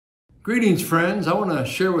Greetings, friends. I want to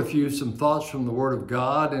share with you some thoughts from the Word of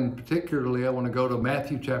God, and particularly I want to go to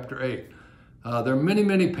Matthew chapter 8. There are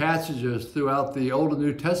many passages throughout the Old and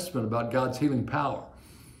New Testament about God's healing power.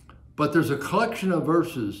 But there's a collection of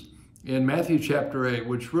verses in Matthew chapter 8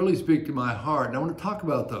 which really speak to my heart, and I want to talk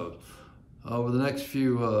about those over the next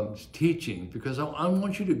few teachings, because I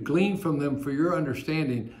want you to glean from them for your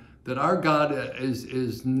understanding that our God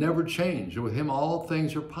is never changed. With Him all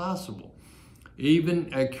things are possible,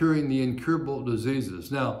 even at curing the incurable diseases.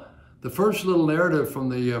 Now, the first little narrative from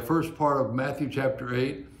the first part of Matthew chapter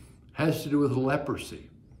 8 has to do with leprosy.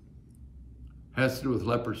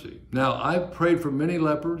 Now, I've prayed for many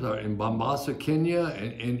lepers in Mombasa, Kenya,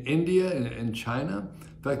 in India, and in China.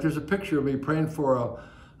 In fact, there's a picture of me praying for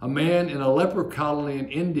a man in a leper colony in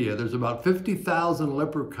India. There's about 50,000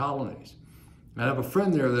 leper colonies. I have a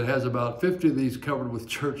friend there that has about 50 of these covered with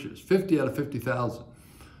churches, 50 out of 50,000.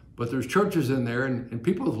 But there's churches in there, and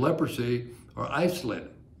people with leprosy are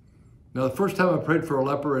isolated. Now, the first time I prayed for a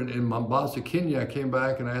leper in Mombasa, Kenya, I came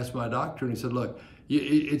back and I asked my doctor, and he said, look,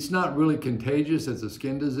 it's not really contagious. It's a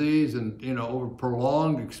skin disease, and over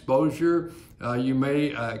prolonged exposure, you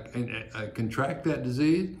may contract that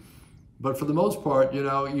disease. But for the most part, you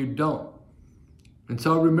don't. And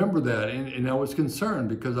so I remember that, and I was concerned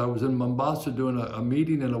because I was in Mombasa doing a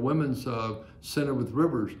meeting in a women's center with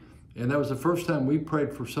Rivers. And that was the first time we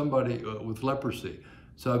prayed for somebody with leprosy.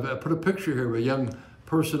 So I put a picture here of a young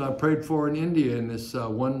person I prayed for in India in this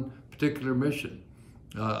one particular mission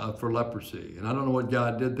for leprosy. And I don't know what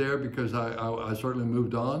God did there, because I certainly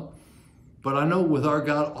moved on. But I know with our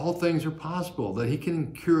God, all things are possible, that He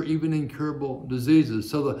can cure even incurable diseases.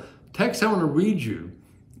 So the text I want to read you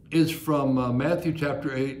is from Matthew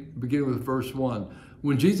chapter 8, beginning with verse 1.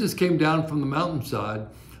 When Jesus came down from the mountainside,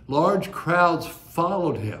 large crowds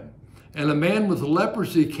followed Him. And a man with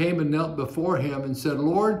leprosy came and knelt before Him and said,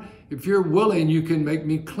 Lord, if you're willing, you can make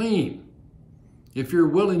me clean. If you're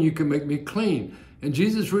willing, you can make me clean. And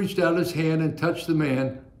Jesus reached out His hand and touched the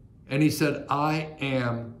man, and He said, I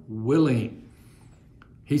am willing.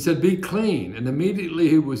 He said, be clean. And immediately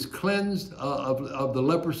he was cleansed of the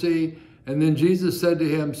leprosy. And then Jesus said to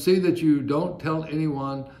him, see that you don't tell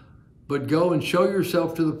anyone, but go and show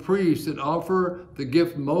yourself to the priest and offer the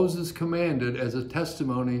gift Moses commanded as a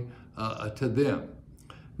testimony to them.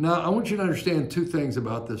 Now, I want you to understand two things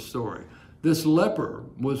about this story. This leper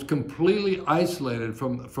was completely isolated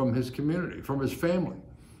from his community, from his family.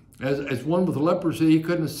 As one with leprosy, he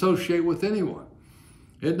couldn't associate with anyone.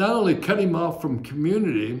 It not only cut him off from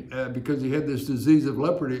community because he had this disease of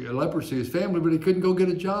leprosy, his family, but he couldn't go get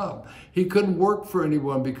a job. He couldn't work for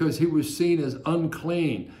anyone because he was seen as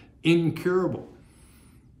unclean, incurable.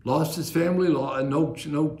 Lost his family,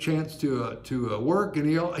 no chance to work,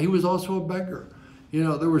 and he was also a beggar.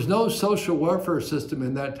 There was no social welfare system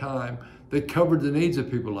in that time that covered the needs of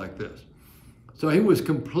people like this. So he was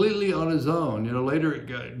completely on his own. Later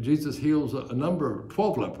Jesus heals a number of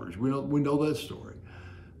 12 lepers. We know that story.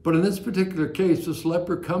 But in this particular case, this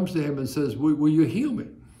leper comes to him and says, will you heal me?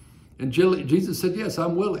 And Jesus said, yes,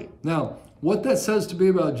 I'm willing. Now, what that says to me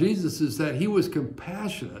about Jesus is that He was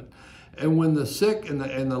compassionate. And when the sick and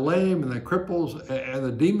the lame and the cripples and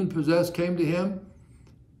the demon-possessed came to Him,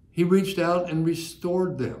 He reached out and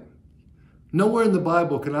restored them. Nowhere in the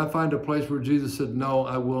Bible can I find a place where Jesus said, no,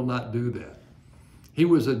 I will not do that. He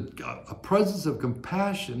was a presence of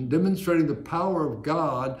compassion, demonstrating the power of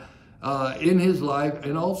God in His life,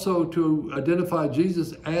 and also to identify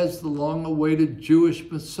Jesus as the long-awaited Jewish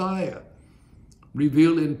Messiah,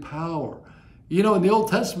 revealed in power. In the Old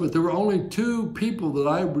Testament, there were only two people that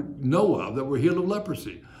I know of that were healed of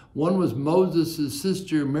leprosy. One was Moses'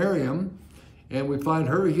 sister Miriam, and we find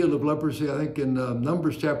her healed of leprosy, I think, in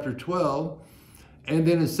Numbers chapter 12. And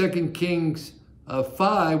then in 2 Kings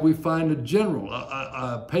 5, we find a general,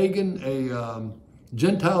 a pagan, a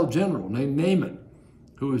Gentile general named Naaman,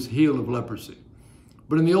 who was healed of leprosy.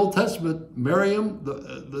 But in the Old Testament, Miriam,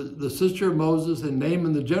 the sister of Moses, and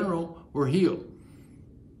Naaman the general were healed.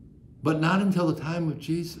 But not until the time of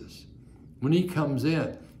Jesus, when He comes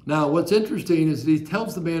in. Now, what's interesting is that He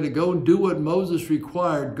tells the man to go and do what Moses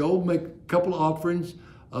required. Go make a couple of offerings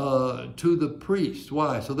to the priest.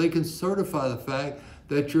 Why? So they can certify the fact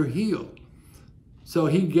that you're healed. So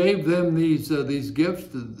He gave them these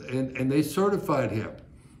gifts, and they certified him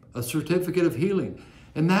a certificate of healing.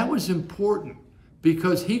 And that was important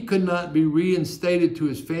because he could not be reinstated to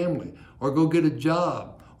his family or go get a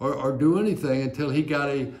job or do anything until he got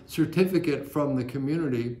a certificate from the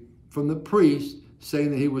community, from the priest, saying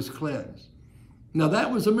that he was cleansed. Now, that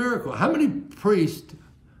was a miracle. How many priests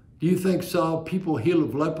do you think saw people healed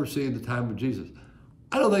of leprosy at the time of Jesus?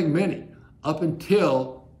 I don't think many, up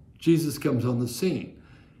until Jesus comes on the scene.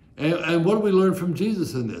 And what do we learn from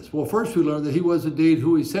Jesus in this? Well, first we learn that he was indeed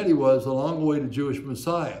who he said he was, the long-awaited Jewish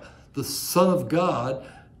Messiah, the Son of God,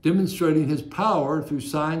 demonstrating his power through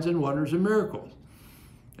signs and wonders and miracles.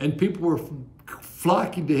 And people were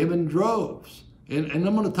flocking to him in droves. And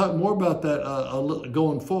I'm going to talk more about that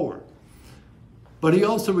going forward. But he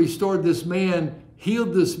also restored this man,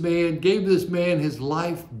 healed this man, gave this man his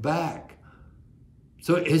life back.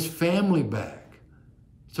 So his family back.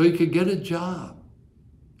 So he could get a job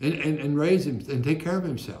and raise him and take care of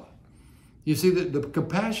himself. You see, that the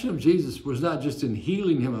compassion of Jesus was not just in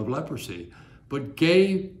healing him of leprosy, but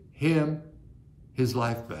gave him his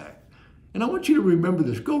life back. And I want you to remember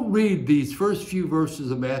this. Go read these first few verses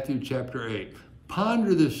of Matthew chapter 8.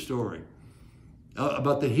 Ponder this story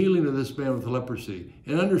about the healing of this man with leprosy.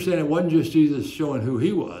 And understand it wasn't just Jesus showing who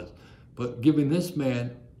he was, but giving this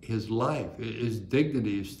man his life, his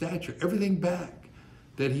dignity, his stature, everything back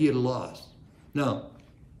that he had lost. Now,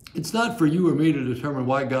 it's not for you or me to determine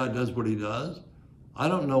why God does what he does. I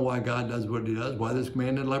don't know why God does what he does, why this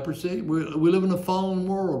man had leprosy. We live in a fallen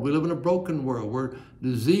world. We live in a broken world where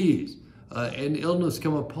disease and illness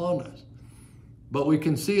come upon us. But we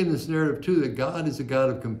can see in this narrative too that God is a God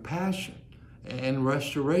of compassion and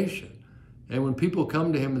restoration. And when people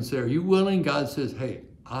come to him and say, are you willing? God says, hey,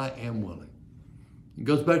 I am willing. It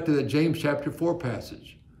goes back to that James chapter 4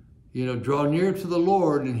 passage. You know, draw near to the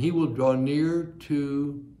Lord and he will draw near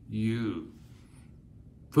to you.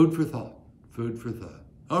 Food for thought. Food for thought.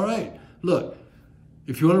 All right. Look,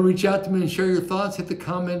 if you want to reach out to me and share your thoughts, hit the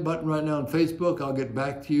comment button right now on Facebook. I'll get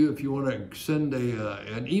back to you. If you want to send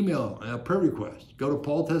an email, a prayer request, go to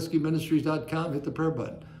paulteskeministries.com, hit the prayer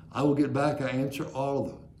button. I will get back. I answer all of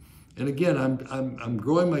them. And again, I'm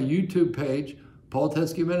growing my YouTube page, Paul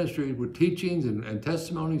Teske Ministries, with teachings and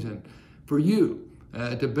testimonies and for you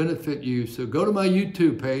to benefit you. So go to my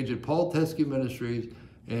YouTube page at Paul Teske Ministries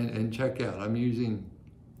and check out. I'm using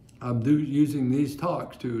these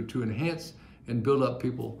talks to enhance and build up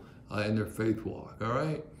people in their faith walk, all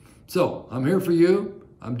right? So I'm here for you.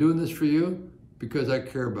 I'm doing this for you because I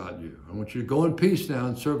care about you. I want you to go in peace now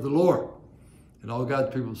and serve the Lord. And all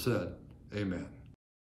God's people said, amen.